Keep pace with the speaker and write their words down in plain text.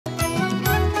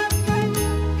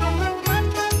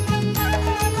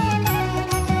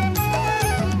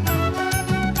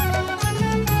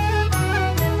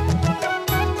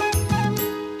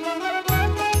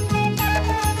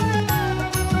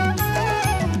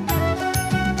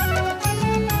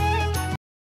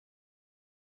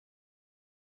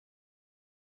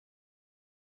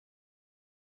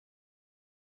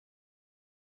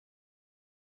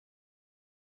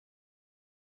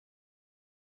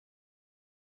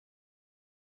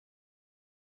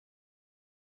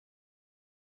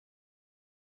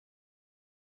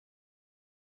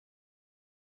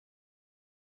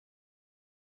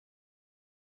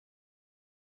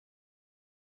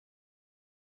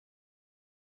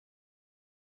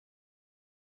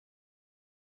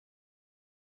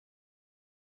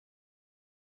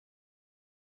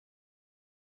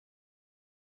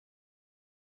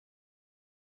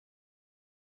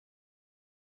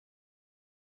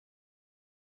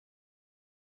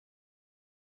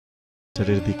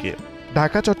দিকে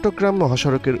ঢাকা চট্টগ্রাম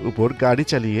মহাসড়কের উপর গাড়ি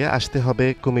চালিয়ে আসতে হবে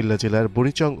কুমিল্লা জেলার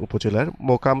বুড়িচং উপজেলার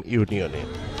মোকাম ইউনিয়নে।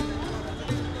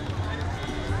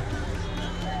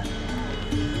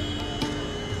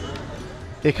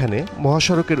 এখানে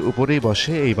মহাসড়কের উপরেই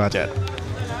বসে এই বাজার।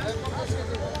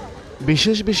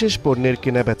 বিশেষ বিশেষ পণ্যের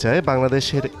কেনাবেচায়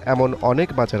বাংলাদেশের এমন অনেক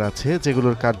বাজার আছে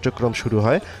যেগুলোর কার্যক্রম শুরু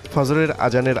হয় ফজরের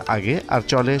আজানের আগে আর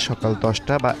চলে সকাল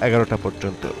 10টা বা 11টা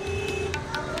পর্যন্ত।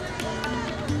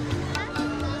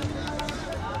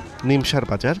 নিমসার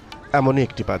বাজার এমনই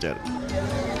একটি বাজার।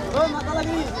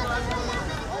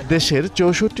 দেশের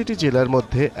 64টি জেলার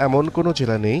মধ্যে এমন কোনো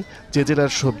জেলা নেই যে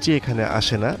জেলার সবজি এখানে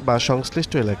আসে না বা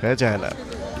সংশ্লিষ্ট এলাকায় যায় না।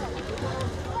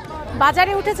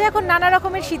 বাজারে উঠেছে এখন নানা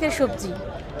রকমের শীতের সবজি,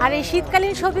 আর এই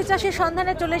শীতকালীন সবজি চাষের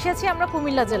সন্ধানে চলে এসেছি আমরা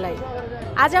কুমিল্লা জেলায়।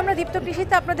 আজ আমরা দীপ্ত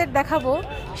কৃষিতে আপনাদের দেখাবো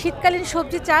শীতকালীন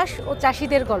সবজি চাষ ও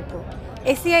চাষিদের গল্প।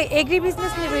 এসিআই এগ্রি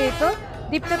বিজনেস নিবেদিত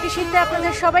দীপ্ত কৃষিতে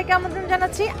আপনাদের সবাইকে আমন্ত্রণ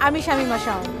জানাচ্ছি। আমি শামিমা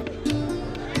শাওন।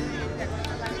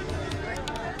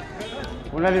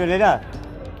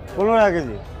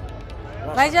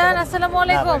 ভাইজান আসসালামু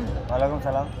আলাইকুম। ওয়ালাইকুম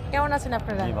সালাম। কেমন আছেন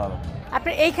আপনারা? জি ভালো।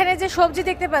 আপনার এইখানে যে সবজি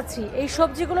দেখতে পাচ্ছি, এই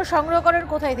সবজিগুলো সংগ্রহ করেন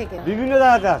কোথায় থেকে? বিভিন্ন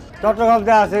জায়গাতে আছে,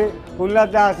 চট্টগ্রামতে আছে,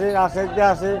 খুলনাতে আছে, রাজশাহীতে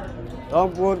আছে,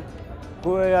 রংপুর,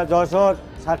 যশোর,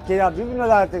 সাতক্ষীরা, বিভিন্ন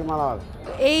জায়গা থেকে মাল আছে।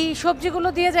 এই সবজিগুলো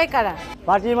দিয়ে যায় কারা?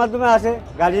 পার্টির মাধ্যমে আসে,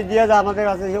 গাড়ি দিয়ে যায় আমাদের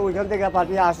কাছে, ওইখান থেকে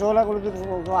পার্টি আসে, ওরা কোনো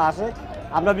কিছু আসে,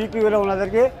 আমরা বিক্রি করে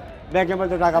ওনাদেরকে ব্যাংকের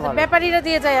মধ্যে টাকা পাই। ব্যাপারীরা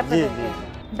দিয়ে যায় আপনাদেরকে?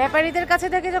 ব্যাপারীদের কাছে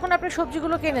থেকে যখন আপনি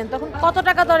সবজিগুলো কেনেন তখন কত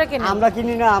টাকা দরে কেনেন? আমরা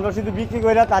কিনি না, আমরা শুধু বিক্রি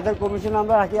করে তাদের কমিশন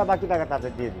আমরা রাখি, আর বাকি টাকা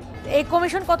তাদের দিয়ে দিই। এই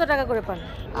কমিশন কত টাকা করে পান?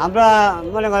 আমরা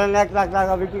মনে করেন 1 লাখ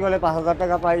টাকা বিক্রি করলে 5,000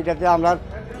 টাকা পাই। এটাতে আমরা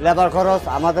লেবার খরচ,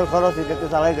 আমাদের খরচ, এটাতে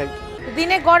চালাই যাই।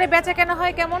 দিনে গড়ে বেচা কেনা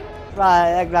হয় কেমন? প্রায়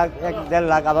 1 লাখ 1.5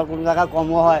 লাখ, আবার কোন জায়গা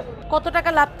কমও হয়। কত টাকা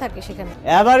লাভ থাকে সেখানে?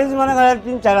 এভারেজ মনে করেন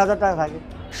 3-4 হাজার টাকা থাকে।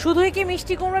 শুধুই কি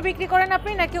মিষ্টি কুমড়ো বিক্রি করেন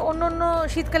আপনি, নাকি অন্য অন্য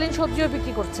শীতকালীন সবজিও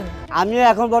বিক্রি করছেন? আমি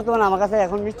এখন বর্তমানে আমার কাছে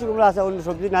এখন মিষ্টি কুমড়ো আছে, অন্য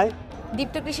সবজি নাই।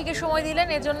 দীপ্ত কৃষিকে সময় দিলেন,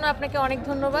 এর জন্য আপনাকে অনেক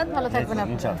ধন্যবাদ। ভালো থাকবেন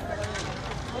আপনি।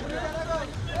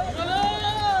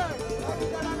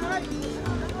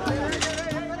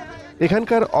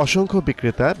 এখানকার অসংখ্য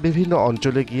বিক্রেতা বিভিন্ন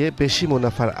অঞ্চলে গিয়ে বেশি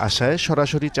মুনাফার আশায়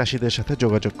সরাসরি চাষিদের সাথে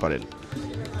যোগাযোগ করেন।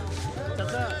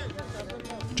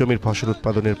 জমির ফসল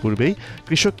উৎপাদনের পূর্বেই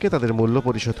কৃষককে তাদের মূল্য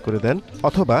পরিশোধ করে দেন,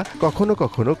 অথবা কখনো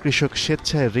কখনো কৃষক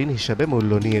স্বেচ্ছায় ঋণ হিসাবে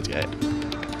মূল্য নিয়ে যায়।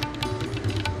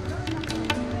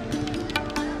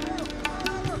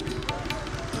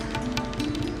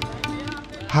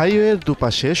 হাইওয়ের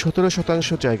দুপাশে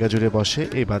 17% জায়গা জুড়ে বসে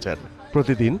এই বাজার।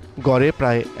 প্রতিদিন গড়ে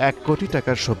প্রায় 1 কোটি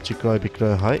টাকার সবজি ক্রয়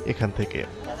বিক্রয় হয় এখান থেকে।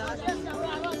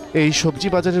 এই সবজি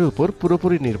বাজারের উপর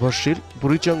পুরোপুরি নির্ভরশীল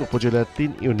বুড়িচং উপজেলার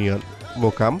 3 ইউনিয়ন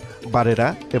মোকাম, বারেরা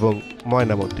এবং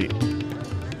ময়নামতি।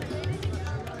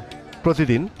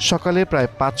 প্রতিদিন সকালে প্রায়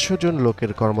 500 জন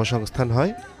লোকের কর্মসংস্থান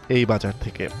হয় এই বাজার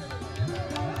থেকে।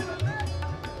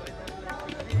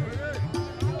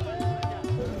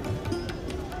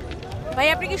 ভাই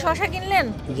আপনি কি শসা কিনলেন?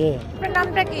 জি। আপনার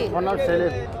নামটা কি? আমার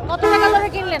সেলিম। কত টাকা দরে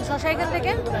কিনলেন শসা এখান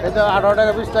থেকে? এটা 18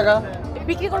 টাকা 20 টাকা।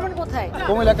 বিক্রি করবেন কোথায়?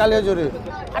 কুমিল্লা কালিয়াজুরি।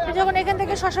 আপনি যখন এখান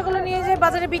থেকে শসাগুলো নিয়ে যে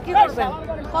বাজারে বিক্রি করবেন,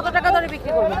 কত টাকা দরে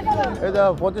বিক্রি করবেন? এটা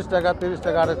 25 টাকা 30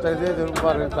 টাকা 28 টাকা দিয়ে দিন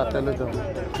পারে কাটতে লইতো।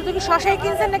 শুধু কি শসাই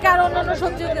কিনছেন নাকি আর অন্যান্য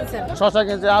সবজিও কিনছেন? শসা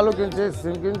কিনছে, আলু কিনছে,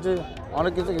 সিম কিনছে,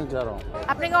 অনেক কিছু কিনছে আরো।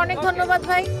 আপনাকে অনেক ধন্যবাদ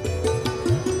ভাই।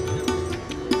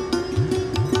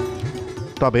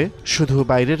 তবে শুধু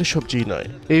বাইরের সবজি নয়,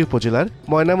 এই উপজেলার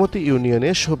ময়নামতি ইউনিয়নে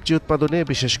সবজি উৎপাদনে,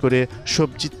 বিশেষ করে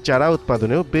সবজির চারা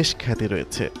উৎপাদনেও বেশ খ্যাতি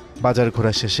রয়েছে। বাজার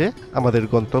ঘোরা শেষে আমাদের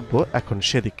গন্তব্য এখন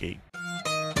সেদিকেই।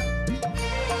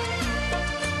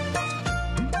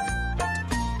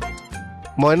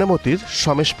 ময়নামতির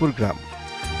সমেশপুর গ্রাম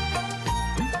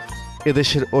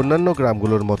এদেশের অন্যান্য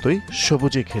গ্রামগুলোর মতোই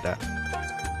সবুজে ঘেরা।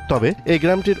 তবে এই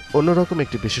গ্রামটির অন্যরকম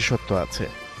একটি বিশেষত্ব আছে।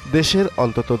 দেশের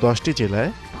অন্তত 10টি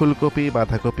জেলায় ফুলকপি,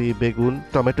 বাঁধাকপি, বেগুন,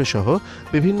 টমেটো সহ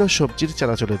বিভিন্ন সবজির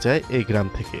চারা চলে যায় এই গ্রাম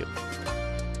থেকে।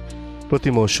 প্রতি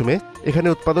মৌসুমে এখানে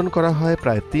উৎপাদন করা হয়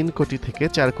প্রায় 3 কোটি থেকে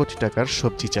 4 কোটি টাকার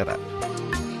সবজি চারা।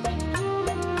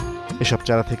 এসব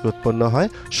চারা থেকে উৎপন্ন হয়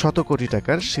শত কোটি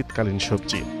টাকার শীতকালীন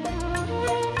সবজি।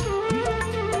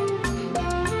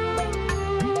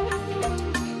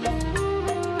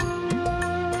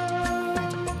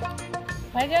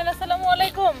 ভাইজান আসসালামু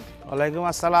আলাইকুম। ওয়ালাইকুম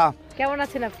আসসালাম। কেমন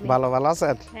আছেন আপনি? ভালো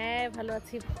আছেন? হ্যাঁ ভালো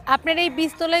আছি। আপনার এই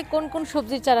বীজতলায় কোন কোন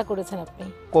সবজির চারা করেছেন আপনি?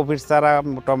 কপির চারা,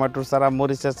 টমেটোর চারা,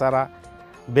 মরিচের চারা,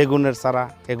 বেগুনের চারা,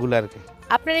 এগুলো আর কি।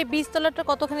 আপনার এই বীজতলাটা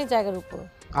কতখানি জায়গার উপর?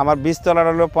 আমার বীজতলার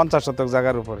হলো 50 শতক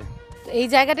জায়গার উপরে। এই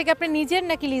জায়গাটা কি আপনি নিজের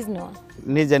নাকি লিজ নেওয়া?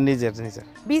 নিজের।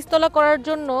 বীজতলা করার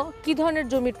জন্য কি ধরনের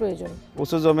জমির প্রয়োজন?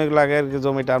 উঁচু জমি লাগে,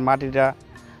 জমিটার মাটিটা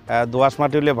দোআঁশ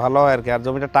মাটি হলে ভালো হয় আর কি। আর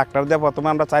জমিটা ট্রাক্টর দিয়ে প্রথমে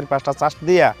আমরা 4-5টা চাষ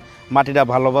দিয়া মাটিটা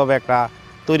ভালোভাবে একটা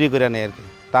তৈরি করে নিই আর কি।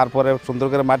 তারপরে সুন্দর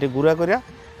করে মাটি গুঁড়া করে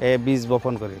বীজ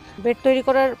বপন করি। বেড তৈরি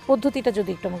করার পদ্ধতিটা যদি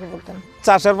একটু আমাকে বলতেন।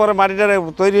 চাষের পরে মাটিটা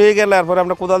তৈরি হয়ে গেলে এরপরে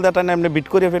আমরা কোদাল দিয়ে টানে এমনি বিট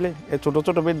করে ফেলি। এই ছোটো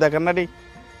ছোটো বিট দেখেন না,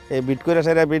 এই বিট করে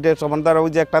সেরা বিটের সমান তার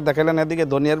ওই যে একটা দেখালেন এদিকে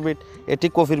ধনিয়ার বিট, এটি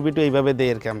কফির বিটও এইভাবে দেই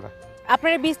আর কি আমরা।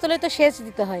 আপনার বীজতলায় তো সেচ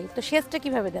দিতে হয়, তো সেচটা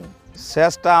কিভাবে দেন?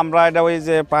 সেচটা আমরা এটা ওই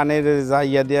যে পানির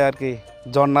ইয়া দিয়ে আর কি,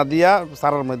 ঝর্ণা দিয়া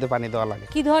সারার মধ্যে পানি দেওয়া লাগে।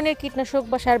 কি ধরনের কীটনাশক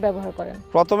বা সার ব্যবহার করেন?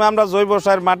 প্রথমে আমরা জৈব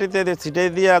সার মাটিতে ছিটিয়ে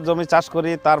দিয়ে জমি চাষ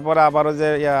করি, তারপরে আবার ওই যে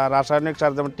রাসায়নিক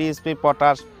সার যেমন টিএসপি,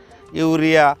 পটাশ,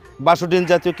 ইউরিয়া, 62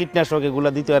 জাতীয় কীটনাশক এগুলো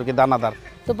দিতে আর কি দানাদার।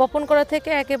 তো বপন করা থেকে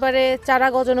একেবারে চারা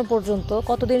গজানো পর্যন্ত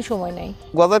কতদিন সময় নেয়?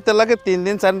 গজাইতে লাগে 3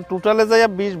 দিন, টোটালে যায়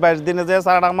 20-22 দিনে যায়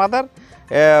চারাটা আমাদের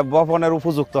বপনের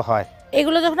উপযুক্ত হয়।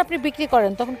 এগুলো যখন আপনি বিক্রি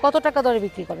করেন তখন কত টাকা দরে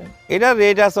বিক্রি করেন? এটা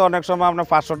রেট আছে অনেক সময় আপনার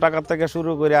 500 টাকা থেকে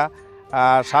শুরু করে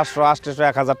 700, 800,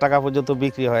 1000 টাকা পর্যন্ত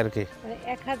বিক্রি হয় আর কি।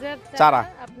 1000 চারা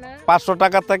আপনার 500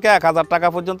 টাকা থেকে 1000 টাকা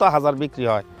পর্যন্ত 1000 বিক্রি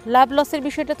হয়। লাভ লসের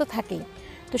বিষয়টা তো থাকেই,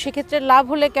 তো সেক্ষেত্রে লাভ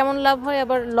হলে কেমন লাভ হয়,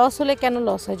 আবার লস হলে কেন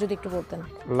লস হয় যদি একটু বলতেন।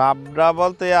 লাভটা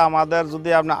বলতে আমাদের যদি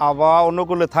আপনার আবহাওয়া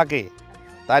অনুকূলে থাকে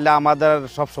তাহলে আমাদের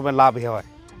সবসময় লাভই হয়।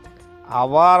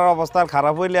 আবহাওয়ার অবস্থা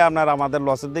খারাপ হইলে আপনার আমাদের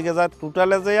লসের দিকে যায়,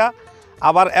 টোটালে যায়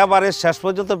আবার এবারে শেষ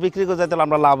পর্যন্ত বিক্রি করে যায়, তাহলে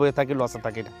আমরা লাভ হয়ে থাকি, লসে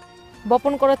থাকি না।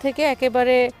 বপন করা থেকে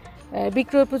একেবারে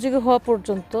বিক্রয় উপযোগী হওয়া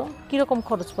পর্যন্ত কীরকম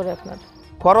খরচ পড়ে আপনার?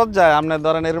 খরচ যায় আপনার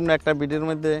ধরেন এরকম একটা বিডির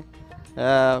মধ্যে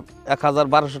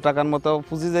 1000-1200 টাকার মতো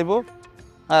পুঁজি যাইব,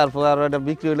 তারপর আর এটা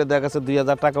বিক্রি হলে দেখা গেছে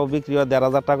 2000 টাকাও বিক্রি হয়,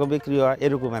 1500 টাকাও বিক্রি হয়,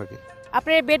 এরকম আর কি।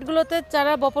 আপনার এই বেডগুলোতে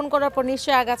চারা বপন করার পর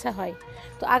নিশ্চয়ই আগাছা হয়,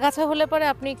 তো আগাছা হলে পরে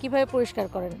আপনি কিভাবে পরিষ্কার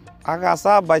করেন?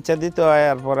 আগাছা বাইচা দিতে হয়,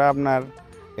 এরপরে আপনার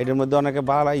এটার মধ্যে অনেকে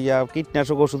ভালো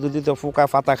কীটনাশক ওষুধ দিতে হয়, পোকা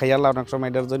পাতা খাইয়ালা অনেক সময়,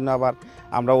 এটার জন্য আবার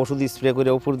আমরা ওষুধ স্প্রে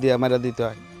করে উপর দিয়ে মেরে দিতে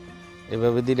হয়,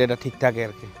 এভাবে দিলে এটা ঠিক থাকে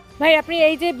আর কি। ভাই আপনি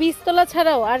এই যে বীজতলা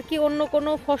ছাড়াও আর কি অন্য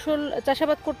কোনো ফসল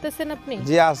চাষাবাদ করতেছেন আপনি?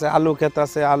 জি আছে, আলু ক্ষেত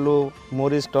আছে, আলু,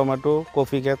 মরিচ, টমেটো,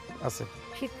 কফি ক্ষেত আছে।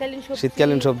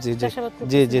 শীতকালীন সবজি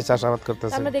জি জি চাষাবাদ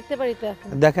করতেছে। আমরা দেখতে পারি তো এখন।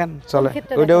 দেখেন চলে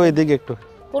ওইটা ওইদিকে একটু।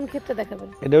 কোন ক্ষেতটা দেখাবেন?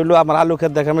 এটা হলো আমার আলু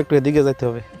ক্ষেত, দেখাম একটু এদিকে যাইতে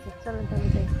হবে। চলেন তাহলে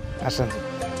যাই। আসেন।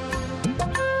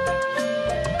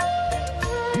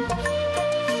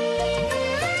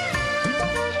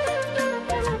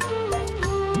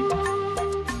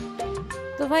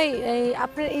 তো ভাই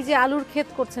আপনার এই যে আলুর ক্ষেত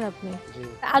করছেন আপনি,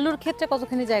 আলুর ক্ষেতটা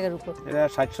কতখানি জায়গার উপর? এটা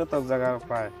 60 শতক জায়গা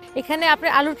প্রায়। এখানে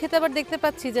আপনার আলুর ক্ষেতে আবার দেখতে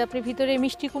পাচ্ছি যে আপনি ভিতরে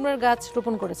মিষ্টি কুমড়ার গাছ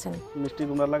রোপণ করেছেন। মিষ্টি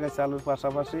কুমড়া লাগাইছে আলুর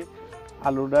পাশাপাশি,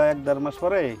 আলুটা 1-1.5 মাস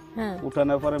পরে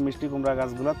উঠানোর পরে মিষ্টি কুমড়া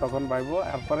গাছগুলো তখন পাইবো,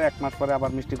 এরপরে 1 মাস পরে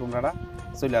আবার মিষ্টি কুমড়াটা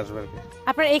চলে আসবে আর কি।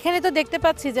 আপনার এখানে তো দেখতে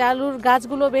পাচ্ছি যে আলুর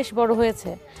গাছগুলো বেশ বড় হয়েছে,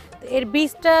 এর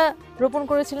বীজটা রোপণ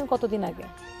করেছিলেন কতদিন আগে?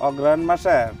 অগ্রহায়ণ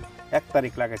মাসের 1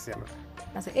 তারিখ লাগাইছি আলু।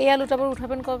 আচ্ছা, এই আলুটা আবার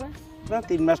উঠাবেন কবে? না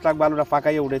 3 মাস লাগবে আলুটা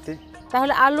পাকাইয়ে উঠাইতে।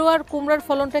 তাহলে আলু আর কুমড়ার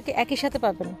ফলনটা কি একই সাথে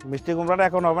পাবেন? মিষ্টি কুমড়াটা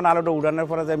এখন হবে না, আলুটা উড়ানোর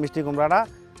পরে যে মিষ্টি কুমড়াটা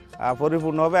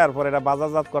পরিপূর্ণ হবে, এরপর এটা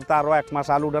বাজারজাত করতে আরো 1 মাস,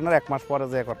 আলু উড়ানোর 1 মাস পরে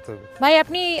যে করতে হবে। ভাই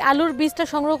আপনি আলুর বীজটা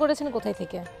সংগ্রহ করেছেন কোথায়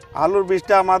থেকে? আলুর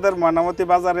বীজটা আমাদের ময়নামতি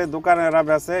বাজারে দোকানেরা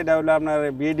বেচে, এটা হলো আপনার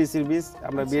বিএডিসির বীজ,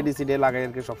 আমরা বিএডিসি দিয়ে লাগাই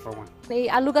আর কি সবসময়। এই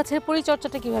আলু গাছের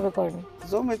পরিচর্যাটা কিভাবে করেন?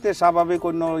 জমিতে স্বাভাবিক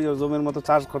অন্য জমির মতো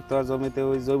চাষ করতে হয়, জমিতে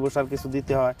ওই জৈব সার কিছু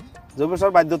দিতে হয়, জৈব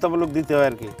সার বাধ্যতামূলক দিতে হয়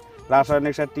আর কি।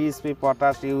 রাসায়নিক সার টিএসপি,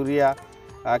 পটাশ, ইউরিয়া,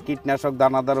 কীটনাশক,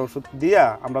 দানাদার ওষুধ দিয়া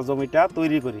আমরা জমিটা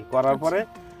তৈরি করি, করার পরে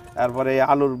তারপরে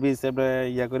আলুর বীজ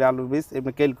করে আলুর বীজ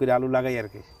এমনি কেল করে আলু লাগাই আর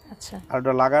কি। আচ্ছা,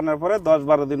 আলুটা লাগানোর পরে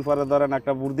 10-12 দিন পরে ধরেন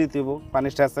একটা বুড় দিতে হইব, পানি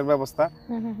সেচের ব্যবস্থা।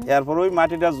 এরপর ওই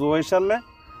মাটিটা জোয়াই সারলে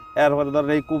এরপরে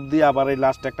ধরেন এই কূপ দিয়ে আবার এই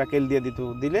লাস্টে একটা কেল দিয়ে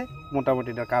দিলে মোটামুটি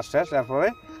এটা কাজ শেষ। এরপরে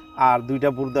আর 2টা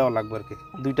বুড় দেওয়া লাগবে আর কি।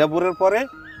 2টা বুড়ের পরে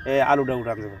এই আলুটা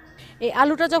উঠান দেবো। এই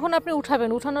আলুটা যখন আপনি উঠাবেন,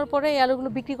 উঠানোর পরে এই আলুগুলো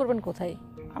বিক্রি করবেন কোথায়?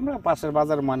 আমরা পাশের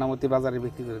বাজার ময়নামতি বাজারে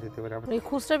বিক্রি করে দিতে পারি। এই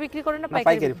খুচরা বিক্রি করেন না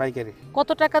পাইকারি? পাইকারি। কত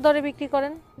টাকা দরে বিক্রি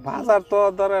করেন? বাজার তো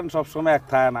ধরেন সবসময় এক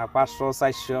থাকে না,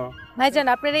 500-400। ভাইজান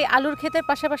আপনার এই আলুর ক্ষেতের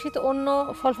পাশাপাশি তো অন্য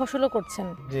ফল ফসলও করছেন।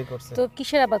 জি করছি। তো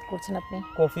কিসের আবাদ করছেন আপনি?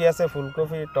 কফি আছে,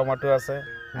 ফুলকপি, টমেটো আছে,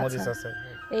 মরিচ আছে।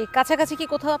 এই কাছাকাছি কি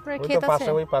কোথাও আপনার ক্ষেত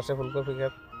আছে? ওই পাশে ফুলকপি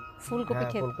ক্ষেত। ফুলকপি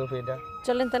ক্ষেত? ফুলকপি এটা।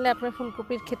 চলেন তাহলে আপনার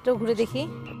ফুলকপির ক্ষেতটাও ঘুরে দেখি।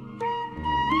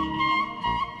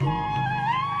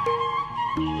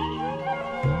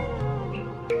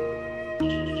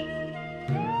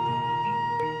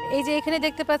 এই যে এখানে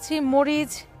দেখতে পাচ্ছি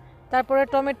মরিচ, তারপরে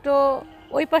টমেটো,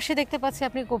 ওই পাশে দেখতে পাচ্ছি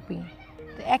আপনি কপি,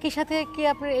 তো একই সাথে কি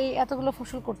আপনি এই এতগুলো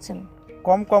ফসল করছেন?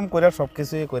 কম কম করে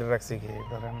সবকিছুই করে রাখছি কি,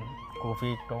 ধরেন কপি,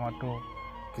 টমেটো,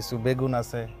 কিছু বেগুন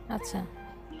আছে। আচ্ছা,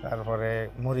 তারপরে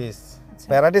মরিচ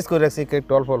ভ্যারাইটিস করে রাখছি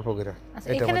একটু অল্প অল্প করে। আচ্ছা,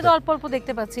 এখানে তো অল্প অল্প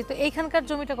দেখতে পাচ্ছি, তো এইখানকার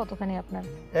জমিটা কতখানি আপনার?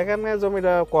 এখানে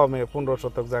জমিটা কমে 15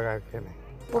 শতক জায়গা এখানে।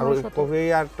 আর কফি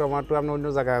আর টমেটো আমরা অন্য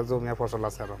জায়গায় জমি ফসল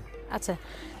আছে আর। আচ্ছা,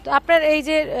 তো আপনার এই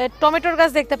যে টমেটোর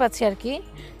গাছ দেখতে পাচ্ছি আর কি,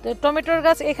 তো টমেটোর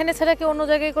গাছ এখানে ছাড়া কি অন্য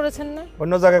জায়গায় করেছেন না?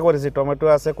 অন্য জায়গায় করেছি, টমেটো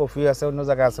আছে, কফি আছে, অন্য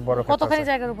জায়গায় আছে বড় ক্ষেত আছে। কতখানি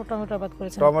জায়গার উপর টমেটো আবাদ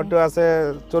করেছেন? টমেটো আছে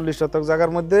 40 শতক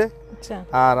জায়গার মধ্যে। আচ্ছা,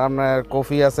 আর আপনার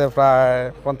কফি আছে প্রায়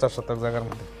 50 শতক জায়গার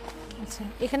মধ্যে। আচ্ছা,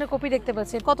 এখানে কপি দেখতে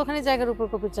পাচ্ছি, কতখানি জায়গার উপর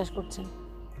কপি চাষ করছেন?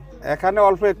 এখানে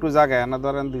অল্প একটু জায়গায় না,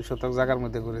 ধরেন 2 শতক জায়গার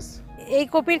মধ্যে করেছি। এই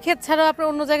কপির ক্ষেত ছাড়াও আপনার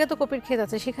অন্য জায়গায় তো কপির ক্ষেত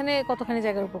আছে, সেখানে কতখানি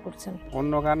জায়গার উপর করছেন?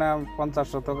 অন্যখানে 50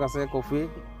 শতক আছে কফি,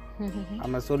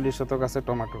 আমার 40 শতক আছে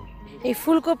টমেটো। এই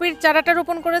ফুলকপির চারাটা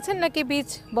রোপণ করেছেন নাকি বীজ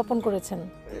বপন করেছেন?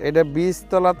 এটা বীজ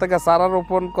তলা থেকে চারা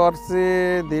রোপণ করছে,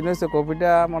 দিন হয়েছে।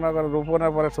 কপিটা মনে করেন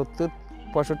রোপণের পরে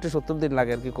 65-70 দিন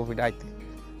লাগে আর কি কপিটা আইতে,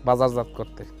 বাজারজাত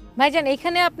করতে। ভাইজান,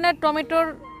 এখানে আপনার টমেটোর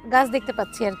গাছ দেখতে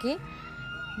পাচ্ছি আর কি,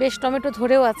 বেশ টমেটো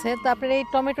ধরেও আছে, তো আপনার এই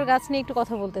টমেটোর গাছ নিয়ে একটু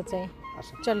কথা বলতে চাই।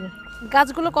 চলুন।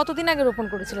 গাছগুলো কতদিন আগে রোপণ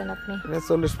করেছিলেন আপনি?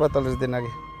 40-45 দিন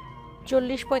আগে।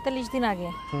 40-45 দিন আগে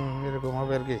এরকম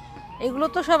হবে আর কি। এগুলো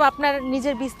তো সব আপনার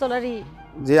নিজের বীজতলারই?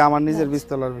 যে আমার নিজের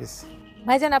বীজতলার বীজ।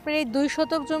 ভাইজান, আপনার এই 2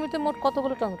 শতক জমিতে মোট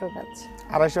কতগুলো টমেটোর গাছ?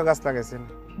 250 গাছ লাগাইছেন।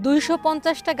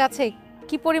 250টা গাছে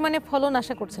কি পরিমাণে ফলন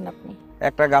আশা করছেন আপনি?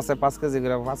 একটা গাছে 5 কেজি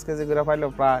করে, 5 কেজি করে পাইলেও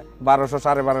প্রায়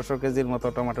 1200-1250 কেজির মতো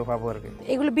টমেটো পাবো আর কি।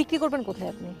 এগুলো বিক্রি করবেন কোথায়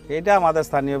আপনি? এটা আমাদের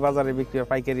স্থানীয় বাজারে বিক্রি,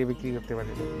 পাইকারি বিক্রি করতে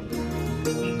পারি।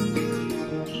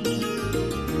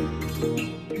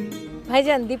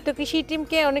 ভাইজান, দীপ্ত কৃষি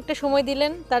টিমকে অনেকটা সময়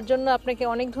দিলেন, তার জন্য আপনাকে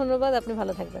অনেক ধন্যবাদ। আপনি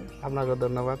ভালো থাকবেন। আপনাকে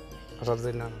ধন্যবাদ আসার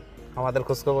জন্য, আমাদের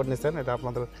খোঁজখবর নিচ্ছেন, এটা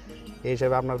আপনাদের এই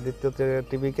হিসেবে আপনার দীপ্ত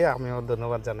টিভিকে আমিও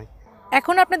ধন্যবাদ জানাই।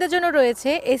 এখন আপনাদের জন্য রয়েছে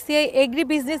এসিআই এগ্রি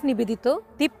বিজনেস নিবেদিত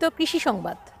দীপ্ত কৃষি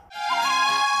সংবাদ।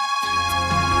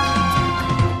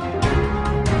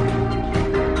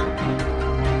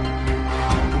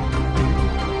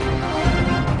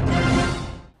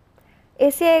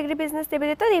 এসিআই এগ্রি বিজনেস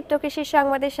নিবেদিত দীপ্ত কৃষি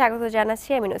সংবাদে স্বাগত জানাচ্ছি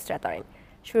আমি নুসরাত তরিন।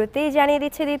 শুরুতেই জানিয়ে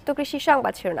দিচ্ছে দীপ্ত কৃষি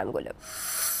সংবাদ শিরোনামগুলো।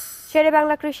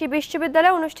 শেরেবাংলা কৃষি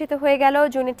বিশ্ববিদ্যালয়ে অনুষ্ঠিত হয়ে গেল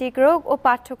জেনেটিক রোগ ও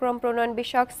পাঠ্যক্রম প্রণয়ন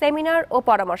বিষয়ক সেমিনার ও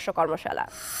পরামর্শ কর্মশালা।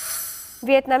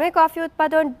 ভিয়েতনামে কফি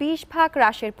উৎপাদন 20%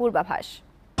 হ্রাসের পূর্বাভাস।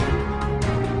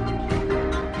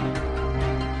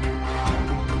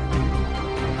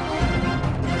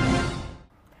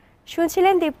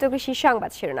 শুনছিলেন দীপ্ত কৃষি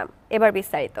সংবাদ শিরোনাম, এবার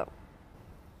বিস্তারিত।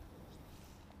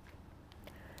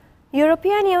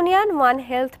 European union one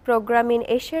health programme in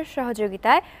এশিয়ার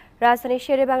সহযোগিতায় রাজধানীর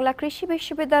শেরেবাংলা কৃষি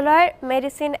বিশ্ববিদ্যালয়ের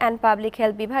মেডিসিন অ্যান্ড পাবলিক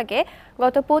হেলথ বিভাগে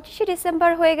গত 25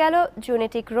 ডিসেম্বর হয়ে গেল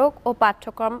জেনেটিক রোগ ও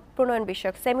পাঠ্যক্রম প্রণয়ন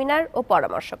বিষয়ক সেমিনার ও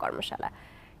পরামর্শ কর্মশালা।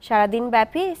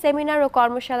 সারাদিনব্যাপী সেমিনার ও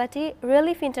কর্মশালাটি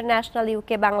রিলিফ ইন্টারন্যাশনাল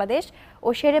ইউকে বাংলাদেশ ও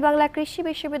শেরেবাংলা কৃষি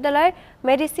বিশ্ববিদ্যালয়ের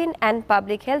মেডিসিন অ্যান্ড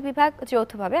পাবলিক হেলথ বিভাগ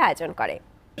যৌথভাবে আয়োজন করে।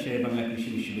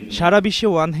 সারা বিশ্বে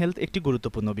ওয়ান হেলথ একটি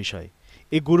গুরুত্বপূর্ণ বিষয়।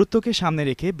 এই গুরুত্বকে সামনে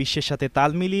রেখে বিশ্বের সাথে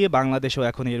তাল মিলিয়ে বাংলাদেশও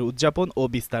এখন এর উদযাপন ও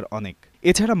বিস্তার অনেক।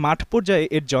 এছাড়া মাঠ পর্যায়ে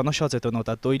এর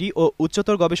জনসচেতনতা তৈরি ও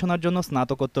উচ্চতর গবেষণার জন্য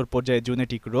স্নাতকোত্তর পর্যায়ে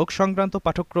জেনেটিক রোগ সংক্রান্ত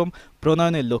পাঠ্যক্রম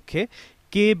প্রণয়নের লক্ষ্যে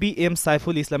KBM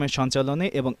সাইফুল ইসলামের সঞ্চালনে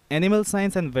এবং animal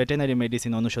science and veterinary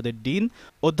medicine অনুষদের ডিন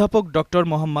অধ্যাপক ডক্টর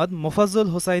মোহাম্মদ মোফাজ্জল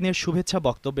হোসাইনের শুভেচ্ছা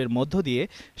বক্তব্যের মধ্য দিয়ে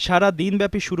সারা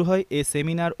দিনব্যাপী শুরু হয় এই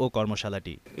সেমিনার ও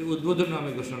কর্মশালাটি। উদ্বোধন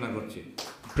আমি ঘোষণা করছি।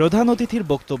 প্রধান অতিথির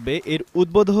বক্তব্যে এর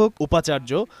উদ্বোধক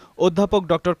উপাচার্য অধ্যাপক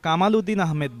ডক্টর কামাল উদ্দিন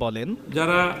আহমেদ বলেন,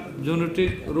 যারা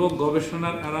জেনেটিক রোগ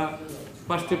গবেষণার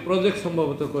 5টি প্রজেক্ট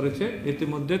সম্ভবত করেছে,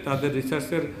 ইতিমধ্যে তাদের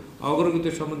রিসার্চের অগ্রগতি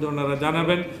সম্বন্ধে ওনারা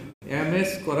জানাবেন।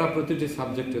 MS করা প্রতিটি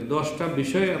সাবজেক্টে 10টা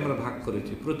বিষয়ে আমরা ভাগ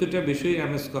করেছি, প্রতিটা বিষয়ে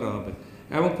MS করা হবে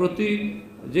এবং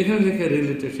যেখানে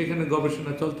রিলেটেড সেখানে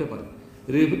গবেষণা চলতে পারে।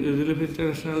 রিলিফ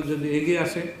ইন্টারন্যাশনাল যদি এগিয়ে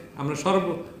আসে, আমরা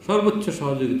সর্বোচ্চ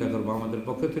সহযোগিতা করব আমাদের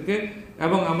পক্ষ থেকে,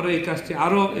 এবং আমরা এই কাজটি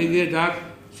আরও এগিয়ে যাক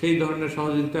সেই ধরনের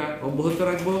সহযোগিতা অব্যাহত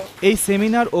রাখব। এই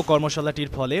সেমিনার ও কর্মশালাটির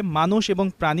ফলে মানুষ এবং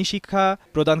প্রাণী শিক্ষা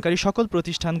প্রদানকারী সকল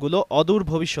প্রতিষ্ঠানগুলো অদূর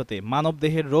ভবিষ্যতে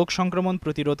মানবদেহের রোগ সংক্রমণ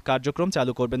প্রতিরোধ কার্যক্রম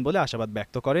চালু করবেন বলে আশাবাদ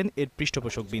ব্যক্ত করেন এর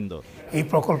পৃষ্ঠপোষকবৃন্দ। এই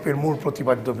প্রকল্পের মূল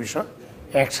প্রতিপাদ্য বিষয়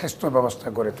এক স্বাস্থ্য ব্যবস্থা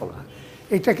গড়ে তোলা।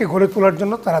 এইটাকে গড়ে তোলার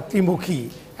জন্য তারা ত্রিমুখী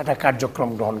একটা কার্যক্রম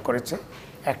গ্রহণ করেছে।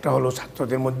 একটা হলো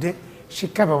ছাত্রদের মধ্যে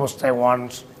শিক্ষা ব্যবস্থায় ওয়ান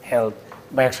হেলথ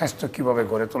বা এক স্বাস্থ্য কীভাবে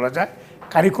গড়ে তোলা যায়,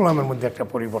 কারিকুলামের মধ্যে একটা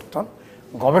পরিবর্তন,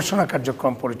 গবেষণা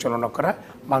কার্যক্রম পরিচালনা করা।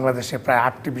 বাংলাদেশে প্রায়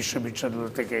 8টি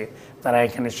বিশ্ববিদ্যালয় থেকে তারা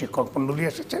এখানে শিক্ষক মণ্ডলী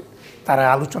এসেছেন, তারা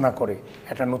আলোচনা করে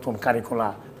একটা নতুন কারিকুলা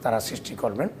তারা সৃষ্টি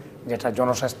করবেন, যেটা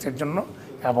জনস্বাস্থ্যের জন্য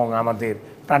এবং আমাদের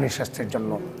প্রাণী স্বাস্থ্যের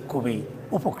জন্য খুবই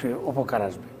উপকার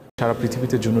আসবে। সারা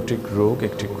পৃথিবীতে জেনেটিক রোগ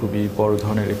একটি খুবই বড়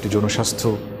ধরনের একটি জনস্বাস্থ্য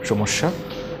সমস্যা।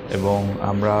 এবং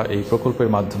আমরা এই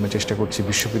প্রকল্পের মাধ্যমে চেষ্টা করছি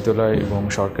বিশ্ববিদ্যালয় এবং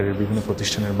সরকারের বিভিন্ন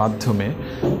প্রতিষ্ঠানের মাধ্যমে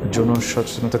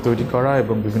জনসচেতনতা তৈরি করা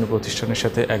এবং বিভিন্ন প্রতিষ্ঠানের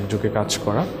সাথে একযোগে কাজ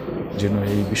করা, যেন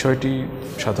এই বিষয়টি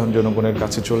সাধারণ জনগণের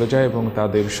কাছে চলে যায় এবং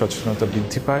তাদের সচেতনতা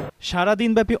বৃদ্ধি পায়।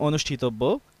 সারাদিনব্যাপী অনুষ্ঠিতব্য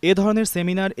এ ধরনের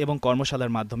সেমিনার এবং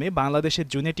কর্মশালার মাধ্যমে বাংলাদেশের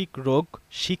জেনেটিক রোগ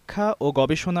শিক্ষা ও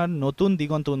গবেষণার নতুন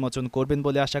দিগন্ত উন্মোচন করবেন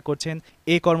বলে আশা করছেন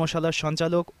এই কর্মশালার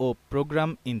সঞ্চালক ও প্রোগ্রাম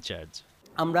ইনচার্জ।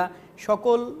 আমরা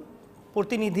সকল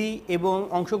প্রতিনিধি এবং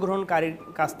অংশগ্রহণকারীর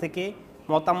কাছ থেকে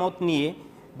মতামত নিয়ে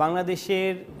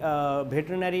বাংলাদেশের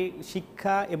ভেটেরিনারি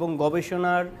শিক্ষা এবং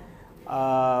গবেষণার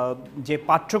যে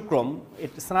পাঠ্যক্রম,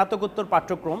 স্নাতকোত্তর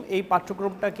পাঠ্যক্রম, এই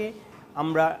পাঠ্যক্রমটাকে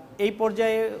আমরা এই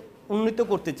পর্যায়ে উন্নীত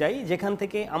করতে চাই যেখান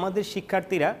থেকে আমাদের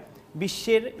শিক্ষার্থীরা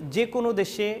বিশ্বের যে কোনো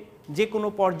দেশে যে কোনো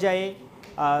পর্যায়ে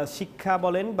শিক্ষা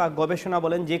বলেন বা গবেষণা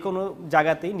বলেন যে কোনো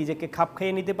জায়গাতেই নিজেকে খাপ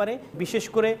খাইয়ে নিতে পারে। বিশেষ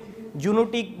করে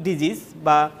জুনোটিক ডিজিজ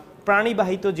বা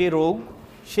প্রাণীবাহিত যে রোগ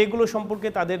সেগুলো সম্পর্কে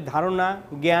তাদের ধারণা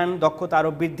জ্ঞান দক্ষতা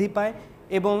আরও বৃদ্ধি পায়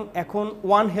এবং এখন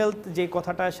ওয়ান হেলথ যে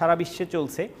কথাটা সারা বিশ্বে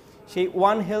চলছে সেই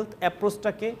ওয়ান হেলথ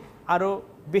অ্যাপ্রোচটাকে আরও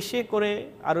বেশি করে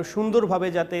আরও সুন্দরভাবে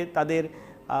যাতে তাদের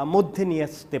মধ্যে নিয়ে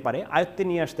আসতে পারে, আয়ত্তে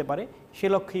নিয়ে আসতে পারে, সে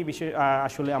লক্ষ্যেই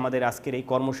আসলে আমাদের আজকের এই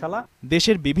কর্মশালা।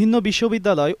 দেশের বিভিন্ন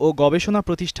বিশ্ববিদ্যালয় ও গবেষণা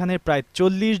প্রতিষ্ঠানের প্রায়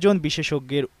 ৪০ জন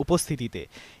বিশেষজ্ঞের উপস্থিতিতে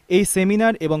এই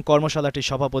সেমিনার এবং কর্মশালাটি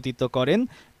সভাপতিত্ব করেন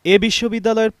এ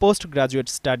বিশ্ববিদ্যালয়ের পোস্ট গ্রাজুয়েট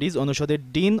স্টাডিজ অনুষদের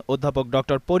ডিন অধ্যাপক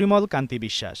ডক্টর পরিমল কান্তি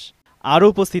বিশ্বাস। আরও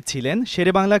উপস্থিত ছিলেন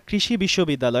শেরেবাংলা কৃষি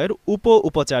বিশ্ববিদ্যালয়ের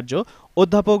উপাচার্য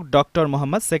অধ্যাপক ডক্টর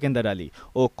মোহাম্মদ সেকেন্দার আলী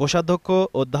ও কোষাধ্যক্ষ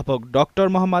অধ্যাপক ডক্টর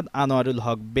মোহাম্মদ আনোয়ারুল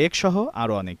হক বেগ সহ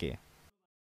আরও অনেকে।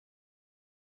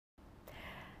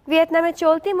 ভিয়েতনামে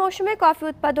চলতি মৌসুমে কফি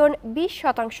উৎপাদন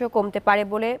 20% কমতে পারে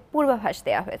বলে পূর্বাভাস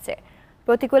দেওয়া হয়েছে।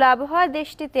 প্রতিকূল আবহাওয়া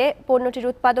দেশটিতে পণ্যটির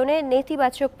উৎপাদনে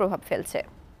নেতিবাচক প্রভাব ফেলছে।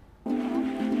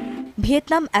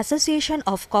 Vietnam association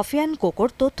of coffee and কোকোর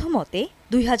তথ্য মতে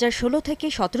 2016 থেকে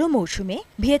 17 মৌসুমে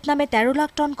ভিয়েতনামে 13 লাখ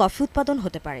টন কফি উৎপাদন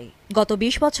হতে পারে। গত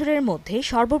 20 বছরের মধ্যে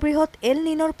সর্ববৃহৎ এল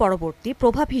নিনোর পরবর্তী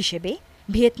প্রভাব হিসেবে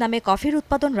ভিয়েতনামে কফির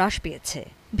উৎপাদন হ্রাস পেয়েছে।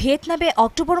 ভিয়েতনামে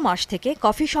অক্টোবর মাস থেকে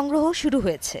কফি সংগ্রহ শুরু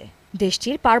হয়েছে।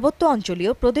 দেশটির পার্বত্য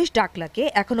অঞ্চলীয় প্রদেশ ডাকলাকে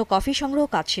এখনও কফি সংগ্রহ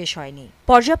কাজ শেষ হয়নি।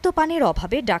 পর্যাপ্ত পানির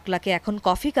অভাবে ডাকলাকে এখন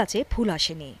কফি গাছে ফুল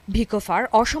আসেনি। ভিকোফার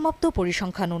অসমাপ্ত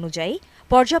পরিসংখ্যান অনুযায়ী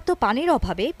পর্যাপ্ত পানির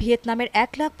অভাবে ভিয়েতনামের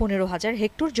 1,15,000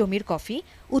 হেক্টর জমির কফি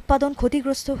উৎপাদন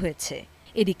ক্ষতিগ্রস্ত হয়েছে।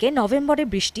 এদিকে নভেম্বরে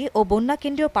বৃষ্টি ও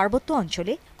বন্যাকেন্দ্রীয় পার্বত্য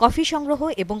অঞ্চলে কফি সংগ্রহ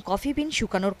এবং কফি বিন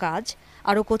শুকানোর কাজ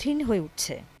আরও কঠিন হয়ে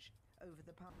উঠছে।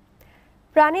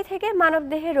 প্রাণী থেকে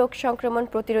মানবদেহে রোগ সংক্রমণ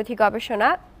প্রতিরোধী গবেষণা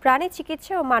প্রাণী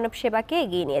চিকিৎসা ও মানব সেবাকে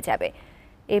এগিয়ে নিয়ে যাবে।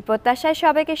 এই প্রত্যাশায়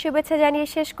সবাইকে শুভেচ্ছা জানিয়ে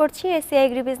শেষ করছি এসিআই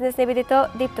এগ্রি বিজনেস নিবেদিত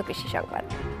দীপ্ত কৃষি সংবাদ।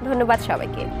 ধন্যবাদ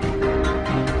সবাইকে।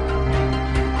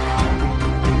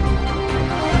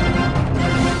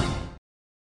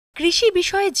 কৃষি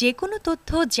বিষয়ে যে কোনো তথ্য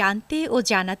জানতে ও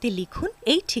জানাতে লিখুন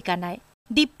এই ঠিকানায়।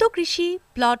 দীপ্ত কৃষি,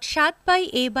 প্লট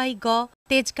 7/A/গ,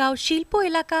 তেজগাঁও শিল্প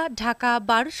এলাকা, ঢাকা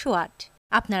 1208।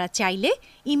 আপনারা চাইলে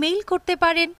ইমেইল করতে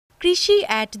পারেন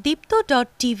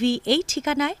krishi@dipto.tv এই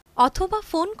ঠিকানায় অথবা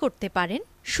ফোন করতে পারেন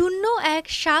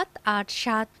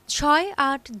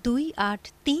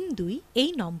 0177682832 এই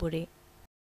নম্বরে।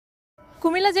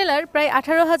 কুমিল্লা জেলার প্রায়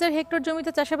 18,000 হেক্টর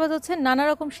জমিতে চাষাবাদ হচ্ছে নানা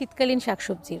রকম শীতকালীন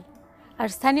শাকসবজির। আর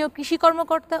স্থানীয় কৃষি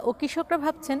কর্মকর্তা ও কৃষকরা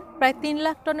ভাবছেন প্রায় 3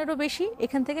 লাখ টনেরও বেশি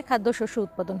এখান থেকে খাদ্যশস্য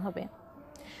উৎপাদন হবে।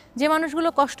 যে মানুষগুলো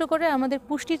কষ্ট করে আমাদের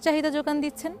পুষ্টির চাহিদা যোগান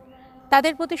দিচ্ছেন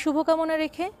তাদের প্রতি শুভকামনা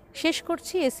রেখে শেষ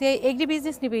করছি এসিআই এগ্রি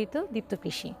বিজনেস নিবেদিত দীপ্ত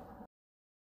কৃষি।